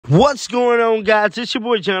What's going on, guys? It's your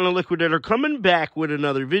boy John the Liquidator coming back with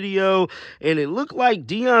another video, and it looked like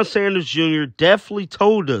Deion Sanders Jr. definitely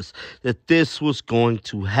told us that this was going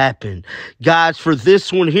to happen. Guys, for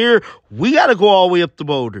this one here, we got to go all the way up the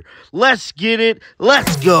boulder. Let's get it.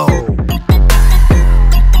 Let's go.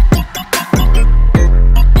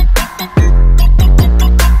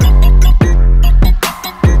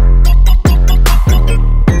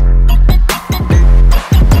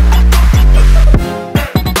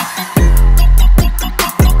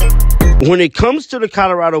 When it comes to the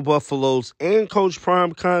Colorado Buffaloes and Coach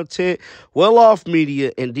Prime content, Well-Off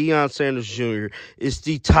Media and Deion Sanders Jr. is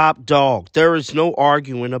the top dog. There is no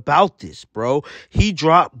arguing about this, bro. He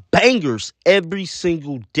dropped bangers every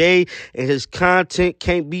single day, and his content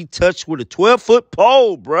can't be touched with a 12-foot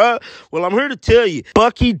pole, bro. Well, I'm here to tell you,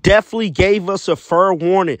 Bucky definitely gave us a fair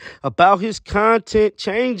warning about his content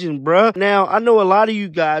changing, bro. Now, I know a lot of you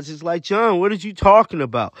guys is like, John, what are you talking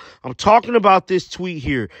about? I'm talking about this tweet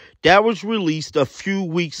here that was released a few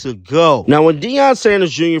weeks ago. Now, when Deion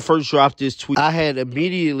Sanders Jr. first dropped this tweet, I had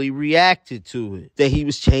immediately reacted to it, that he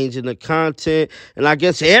was changing the content, and I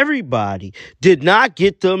guess everybody did not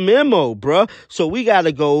get the memo, bruh. So we got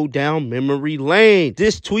to go down memory lane.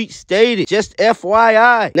 This tweet stated, just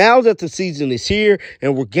FYI, now that the season is here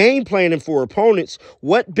and we're game planning for opponents,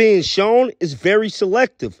 what being shown is very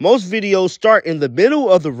selective. Most videos start in the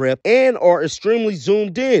middle of the rep and are extremely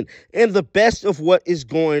zoomed in, and the best of what is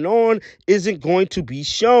going on isn't going to be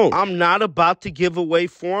shown. I'm not about to give away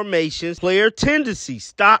formations, player tendency.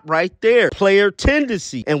 Stop right there. Player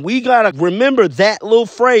tendency. And we got to remember that little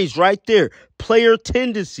phrase right there. Player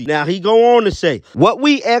tendency. Now, he go on to say, what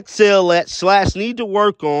we excel at / need to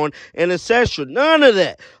work on and etc. None of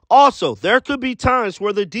that. Also, there could be times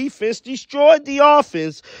where the defense destroyed the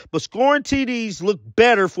offense, but scoring TDs look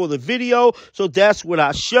better for the video, so that's what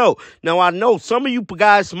I show. Now, I know some of you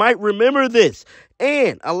guys might remember this,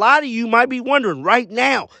 and a lot of you might be wondering right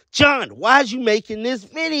now, John, why is you making this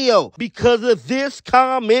video? Because of this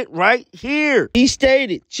comment right here. He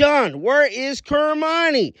stated, John, where is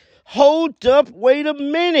Kermani? Hold up, wait a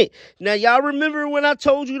minute. Now, y'all remember when I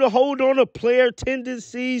told you to hold on to player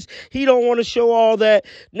tendencies? He don't want to show all that.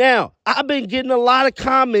 Now, I've been getting a lot of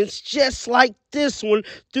comments just like this one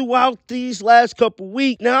throughout these last couple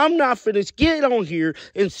weeks. Now, I'm not finished. Get on here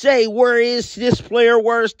and say, where is this player?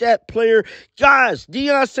 Where's that player? Guys,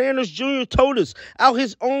 Deion Sanders Jr. told us out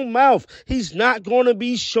his own mouth, he's not going to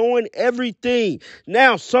be showing everything.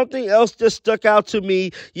 Now, something else that stuck out to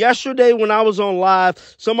me yesterday when I was on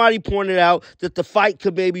live, somebody pointed out that the fight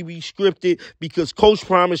could maybe be scripted because Coach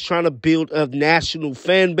Prime is trying to build a national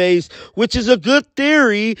fan base, which is a good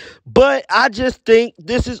theory, but I just think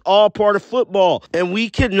this is all part of football. And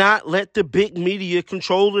we cannot let the big media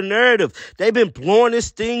control the narrative. They've been blowing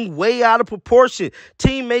this thing way out of proportion.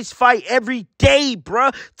 Teammates fight every day,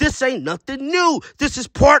 bruh. This ain't nothing new. This is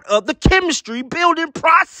part of the chemistry building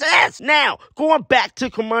process. Now, going back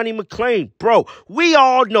to Kermani McClain, bro, we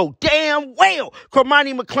all know damn well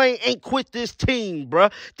Kermani McClain ain't quit this team,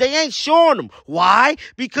 bruh. They ain't showing him. Why?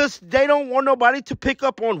 Because they don't want nobody to pick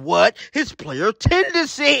up on what? His player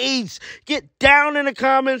tendencies. Get down in the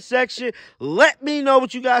comment section. Let me know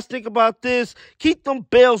what you guys think about this. Keep them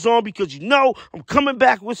bells on because you know I'm coming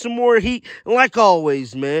back with some more heat. Like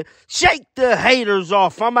always, man, shake the haters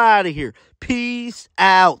off. I'm out of here. Peace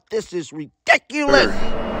out. This is ridiculous.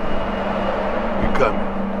 We coming.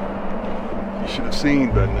 You should have seen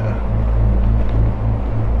by now.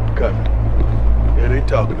 Coming. Yeah, they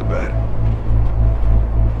talking about it.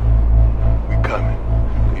 We coming.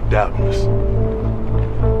 They doubting us.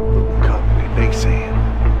 We coming. They saying.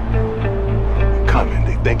 Coming,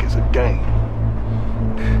 they think it's a game.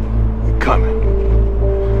 We coming.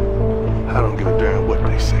 I don't give a damn what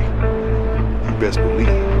they say. You best believe.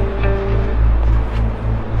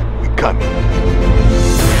 We coming.